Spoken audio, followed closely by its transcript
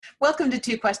Welcome to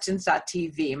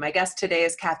TwoQuestions.tv. My guest today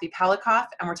is Kathy Palikoff,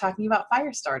 and we're talking about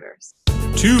fire starters.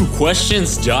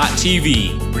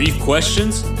 TwoQuestions.tv. Brief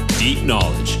questions, deep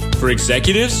knowledge for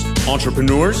executives,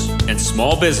 entrepreneurs, and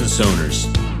small business owners.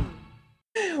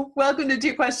 Welcome to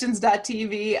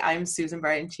TwoQuestions.tv. I'm Susan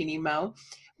Brianchini-Mo.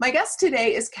 My guest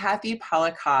today is Kathy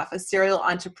Palikoff, a serial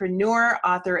entrepreneur,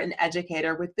 author, and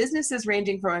educator with businesses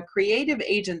ranging from a creative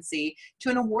agency to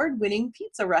an award-winning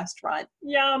pizza restaurant.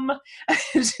 Yum!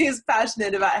 She's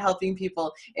passionate about helping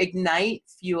people ignite,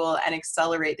 fuel, and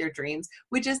accelerate their dreams,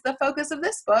 which is the focus of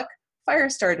this book, Fire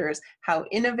Starters: How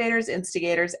Innovators,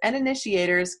 Instigators, and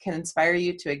Initiators Can Inspire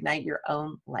You to Ignite Your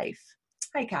Own Life.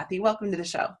 Hi, Kathy. Welcome to the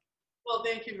show. Well,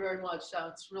 thank you very much.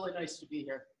 It's really nice to be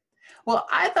here. Well,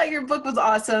 I thought your book was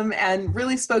awesome and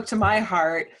really spoke to my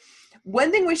heart.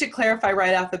 One thing we should clarify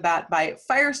right off the bat, by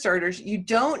fire starters, you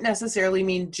don't necessarily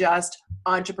mean just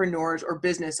entrepreneurs or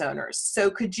business owners. So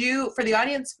could you, for the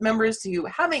audience members who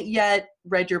haven't yet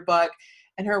read your book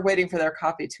and who are waiting for their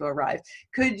copy to arrive,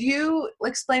 could you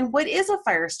explain what is a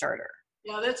fire starter?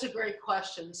 Yeah, that's a great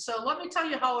question. So let me tell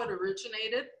you how it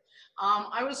originated.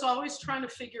 I was always trying to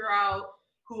figure out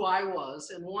who I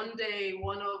was. And one day,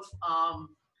 one of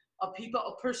a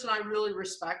person I really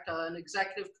respect, an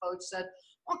executive coach, said,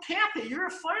 "Oh, Kathy, you're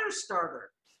a fire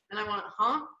starter." And I went,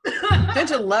 "Huh?" Don't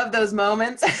you love those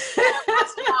moments? Yeah,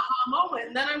 that's an aha moment.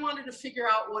 And then I wanted to figure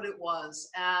out what it was.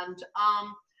 And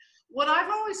what I've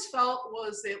always felt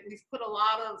was that we've put a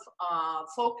lot of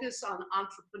focus on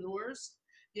entrepreneurs,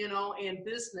 and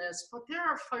business, but there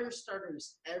are fire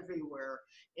starters everywhere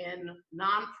in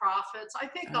nonprofits. I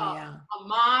think a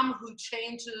mom who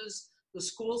changes the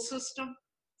school system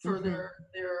for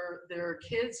their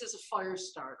kids is a fire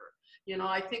starter.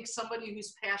 I think somebody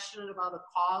who's passionate about a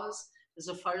cause is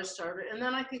a fire starter. And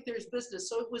then I think there's business.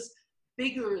 So it was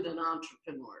bigger than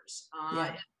entrepreneurs.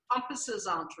 It encompasses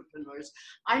entrepreneurs.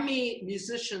 I meet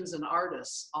musicians and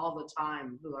artists all the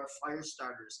time who are fire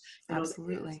starters.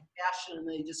 Absolutely. Passion, and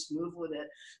they just move with it.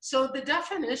 So the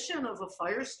definition of a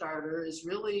fire starter is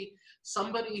really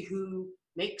somebody who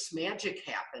makes magic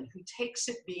happen, who takes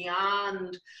it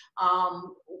beyond,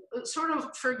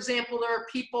 for example, there are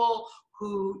people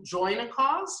who join a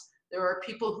cause. There are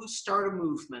people who start a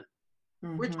movement.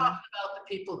 We're talking about the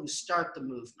people who start the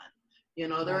movement.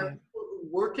 There are people who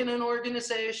work in an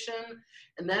organization,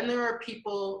 and then there are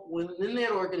people within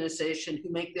that organization who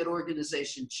make that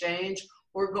organization change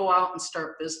or go out and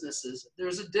start businesses.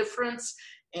 There's a difference,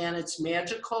 and it's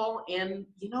magical. And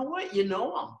you know what? You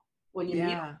know them when you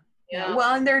meet them. Yeah.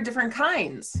 Well, and there are different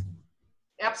kinds.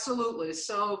 Absolutely.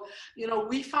 So,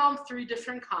 we found 3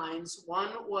 different kinds.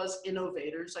 One was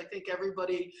innovators. I think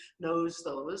everybody knows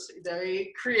those.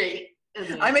 They create.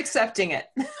 I'm accepting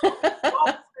it.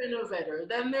 Innovator.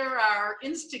 Then there are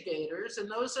instigators, and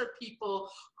those are people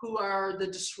who are the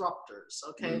disruptors.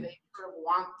 Okay, they sort of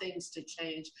want things to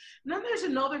change. And then there's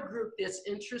another group that's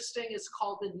interesting. It's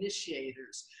called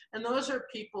initiators, and those are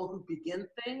people who begin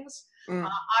things.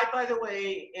 I, by the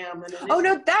way, am an. Oh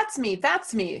no, that's me.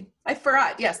 That's me. I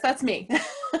forgot. Yes, that's me.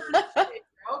 Okay,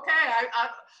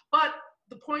 but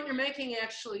the point you're making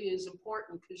actually is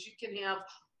important, because you can have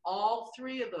all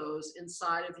 3 of those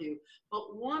inside of you,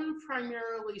 but one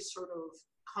primarily sort of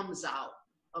comes out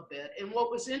a bit. And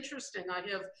what was interesting, I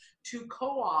have 2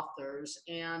 co-authors,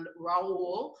 and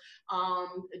Raul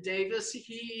Davis,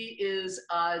 he is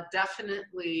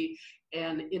definitely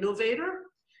an innovator,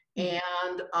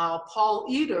 and Paul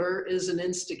Eder is an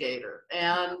instigator,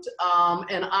 and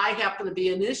I happen to be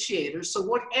an initiator. So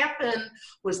what happened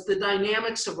was the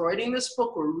dynamics of writing this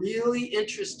book were really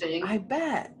interesting. I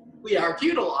bet. We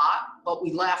argued a lot, but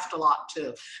we laughed a lot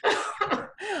too.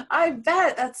 I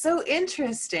bet. That's so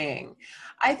interesting.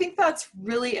 I think that's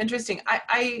really interesting.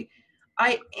 I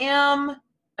am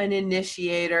an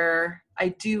initiator. I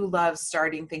do love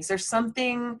starting things. There's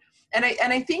something, and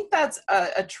I think that's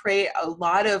a trait a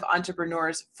lot of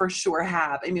entrepreneurs for sure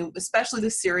have. I mean, especially the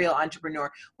serial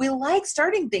entrepreneur. We like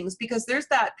starting things because there's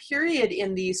that period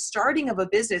in the starting of a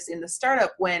business, in the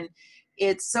startup, when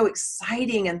it's so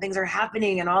exciting and things are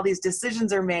happening and all these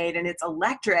decisions are made and it's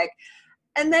electric.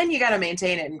 And then you got to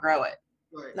maintain it and grow it.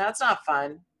 Right. That's not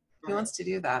fun. Right. Who wants to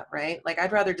do that, right? Like,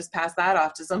 I'd rather just pass that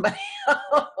off to somebody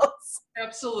else.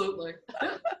 Absolutely.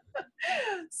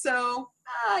 So,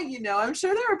 I'm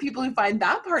sure there are people who find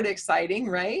that part exciting,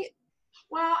 right?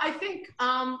 Well, I think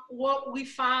what we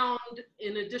found,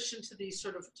 in addition to these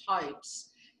sort of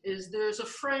types, is there's a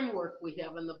framework we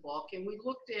have in the book, and we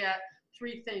looked at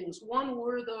 3 things. One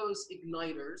were those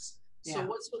igniters. So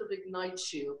what sort of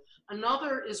ignites you?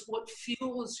 Another is what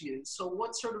fuels you. So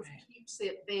what sort of keeps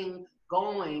that thing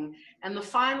going. And the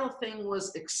final thing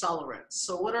was accelerants.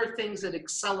 So what are things that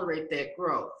accelerate that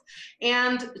growth?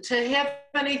 And to have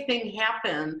anything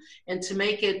happen and to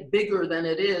make it bigger than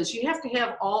it is, you have to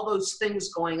have all those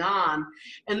things going on.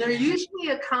 And they're usually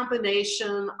a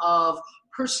combination of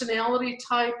personality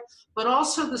type, but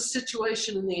also the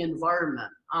situation and the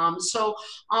environment. So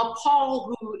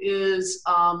Paul, who is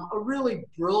a really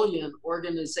brilliant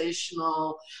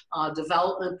organizational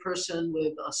development person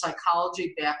with a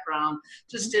psychology background,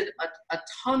 just did a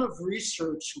ton of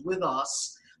research with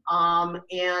us. And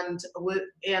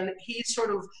he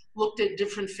sort of looked at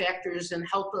different factors and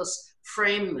helped us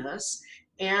frame this.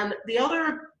 And the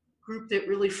other group that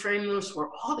really framed this were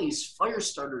all these fire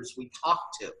starters we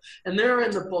talked to, and they're in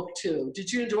the book too.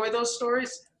 Did you enjoy those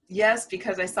stories? Yes,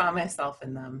 because I saw myself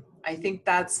in them. I think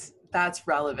that's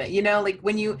relevant. Like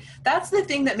that's the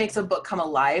thing that makes a book come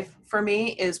alive for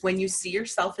me, is when you see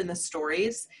yourself in the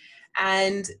stories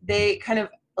and they kind of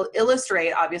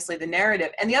illustrate, obviously, the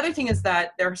narrative. And the other thing is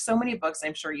that there are so many books,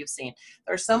 I'm sure you've seen,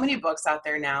 there are so many books out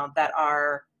there now that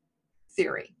are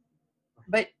theory,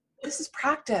 but this is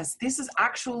practice. This is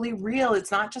actually real. It's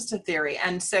not just a theory.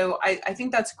 And so I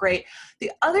think that's great.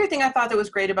 The other thing I thought that was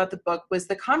great about the book was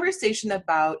the conversation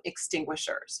about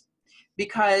extinguishers,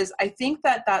 because I think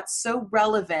that that's so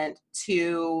relevant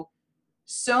to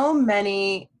so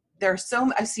many.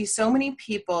 I see so many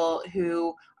people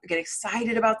who get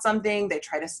excited about something. They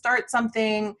try to start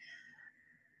something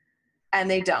and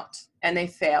they don't, and they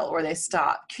fail or they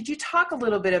stop. Could you talk a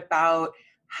little bit about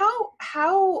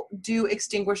how do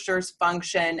extinguishers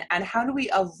function, and how do we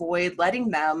avoid letting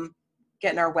them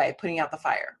get in our way, putting out the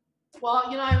fire? Well,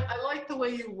 I like the way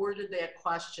you worded that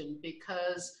question,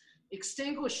 because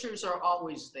extinguishers are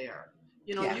always there.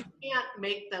 You can't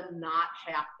make them not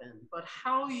happen, but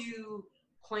how you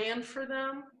plan for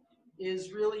them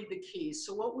is really the key.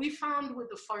 So what we found with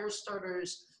the fire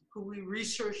starters who we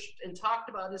researched and talked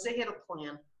about is they had a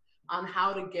plan on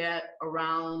how to get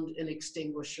around an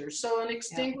extinguisher. So an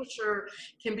extinguisher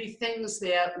can be things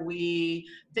that we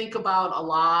think about a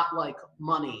lot, like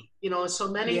money. So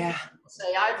many people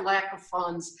say, I have lack of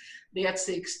funds, that's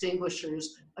the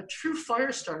extinguishers. A true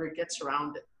fire starter gets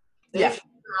around it. They figure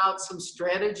out some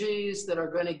strategies that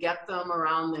are going to get them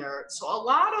around there. So a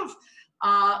lot of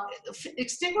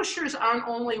extinguishers aren't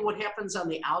only what happens on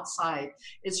the outside,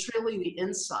 it's really the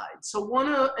inside. So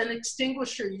an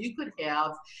extinguisher you could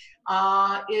have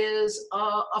is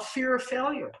a fear of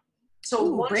failure.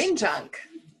 So brain junk.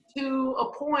 To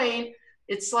a point,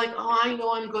 it's like, I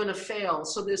know I'm going to fail.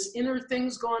 So this inner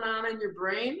thing's going on in your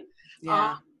brain,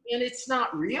 and it's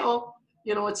not real.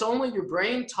 It's only your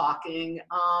brain talking.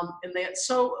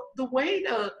 So the way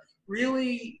to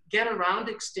really get around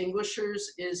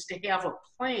extinguishers is to have a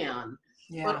plan,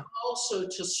 but also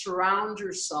to surround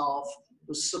yourself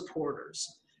with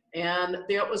supporters. And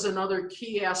that was another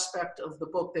key aspect of the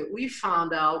book that we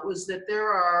found out, was that there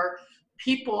are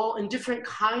people and different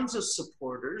kinds of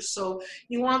supporters. So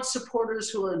you want supporters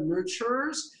who are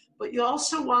nurturers, but you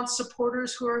also want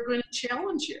supporters who are going to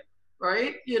challenge you,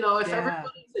 right? If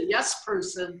everybody's a yes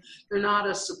person, they're not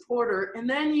a supporter. And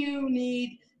then you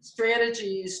need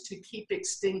strategies to keep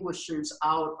extinguishers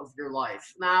out of your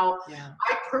life. Now,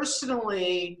 I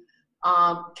personally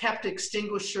kept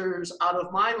extinguishers out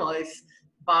of my life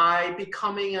by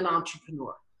becoming an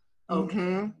entrepreneur. Okay.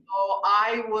 Mm-hmm. So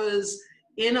I was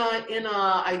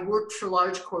I worked for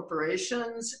large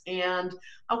corporations, and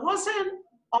I wasn't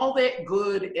all that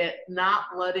good at not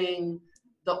letting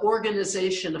the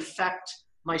organization affect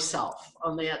myself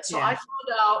on that. So I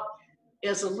found out,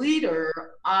 as a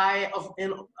leader, a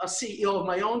CEO of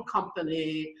my own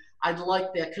company, I'd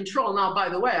like that control. Now, by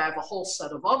the way, I have a whole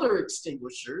set of other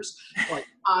extinguishers, like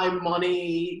time,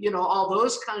 money, all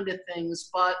those kind of things.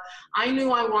 But I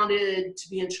knew I wanted to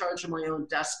be in charge of my own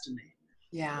destiny.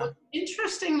 Yeah. What's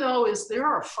interesting, though, is there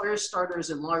are fire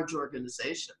starters in large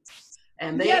organizations.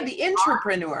 And the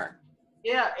intrapreneur.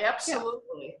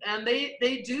 Absolutely. Yeah. And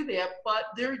they do that, but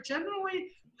they're generally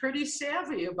pretty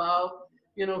savvy about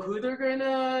who they're going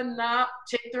to not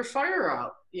take their fire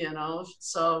out,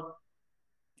 so.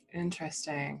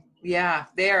 Interesting. Yeah,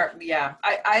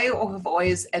 I have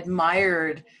always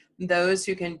admired those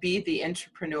who can be the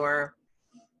entrepreneur.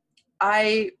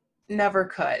 I never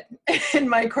could in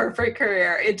my corporate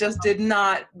career. It just did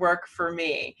not work for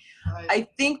me. Right. I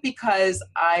think because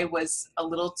I was a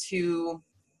little too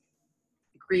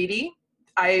greedy.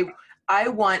 I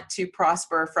want to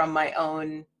prosper from my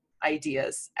own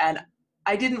ideas, and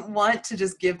I didn't want to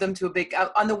just give them to a big,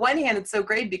 on the one hand, it's so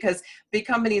great because big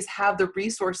companies have the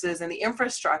resources and the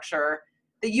infrastructure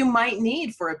that you might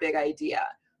need for a big idea.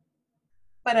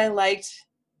 But I liked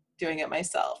doing it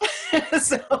myself.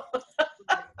 So.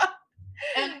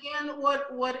 And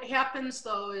what happens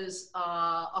though is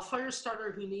a fire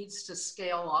starter who needs to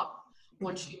scale up,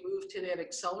 once you move to that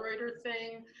accelerator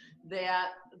thing,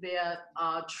 that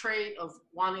trait of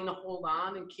wanting to hold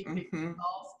on and keep it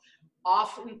yourself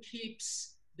often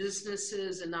keeps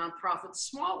businesses and nonprofits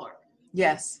smaller.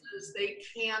 Yes. Because they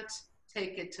can't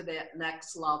take it to that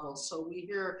next level. So we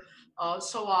hear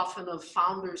so often of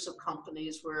founders of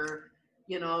companies where,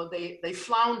 they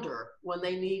flounder when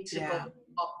they need to go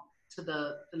up to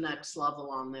the next level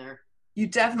on there. You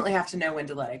definitely have to know when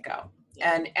to let it go.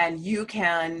 Yeah. And you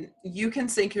can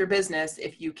sink your business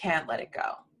if you can't let it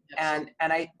go.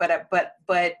 Absolutely.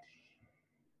 But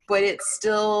it's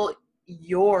still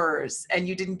yours, and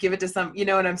you didn't give it to some, you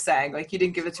know what I'm saying? Like, you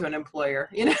didn't give it to an employer,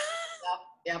 Yep,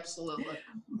 absolutely.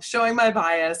 Showing my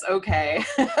bias. Okay.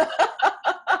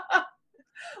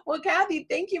 Well, Kathy,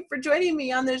 thank you for joining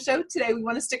me on the show today. We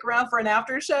want to stick around for an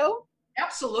after show?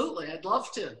 Absolutely. I'd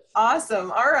love to.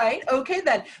 Awesome. All right. Okay,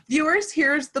 then. Viewers,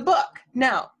 here's the book.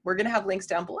 Now, we're going to have links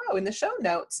down below in the show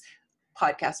notes.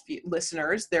 Podcast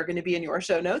listeners, they're going to be in your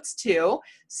show notes too.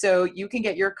 So you can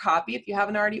get your copy if you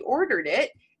haven't already ordered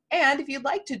it. And if you'd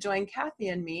like to join Kathy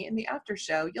and me in the after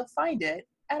show, you'll find it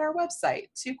at our website,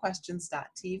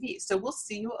 twoquestions.tv. So we'll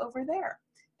see you over there.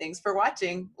 Thanks for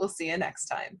watching. We'll see you next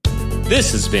time.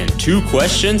 This has been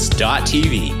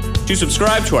twoquestions.tv. To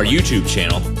subscribe to our YouTube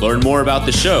channel, learn more about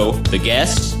the show, the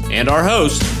guests, and our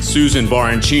host, Susan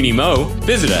Baroncini Moe,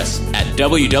 visit us at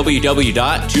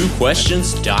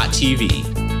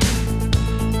www.twoquestions.tv.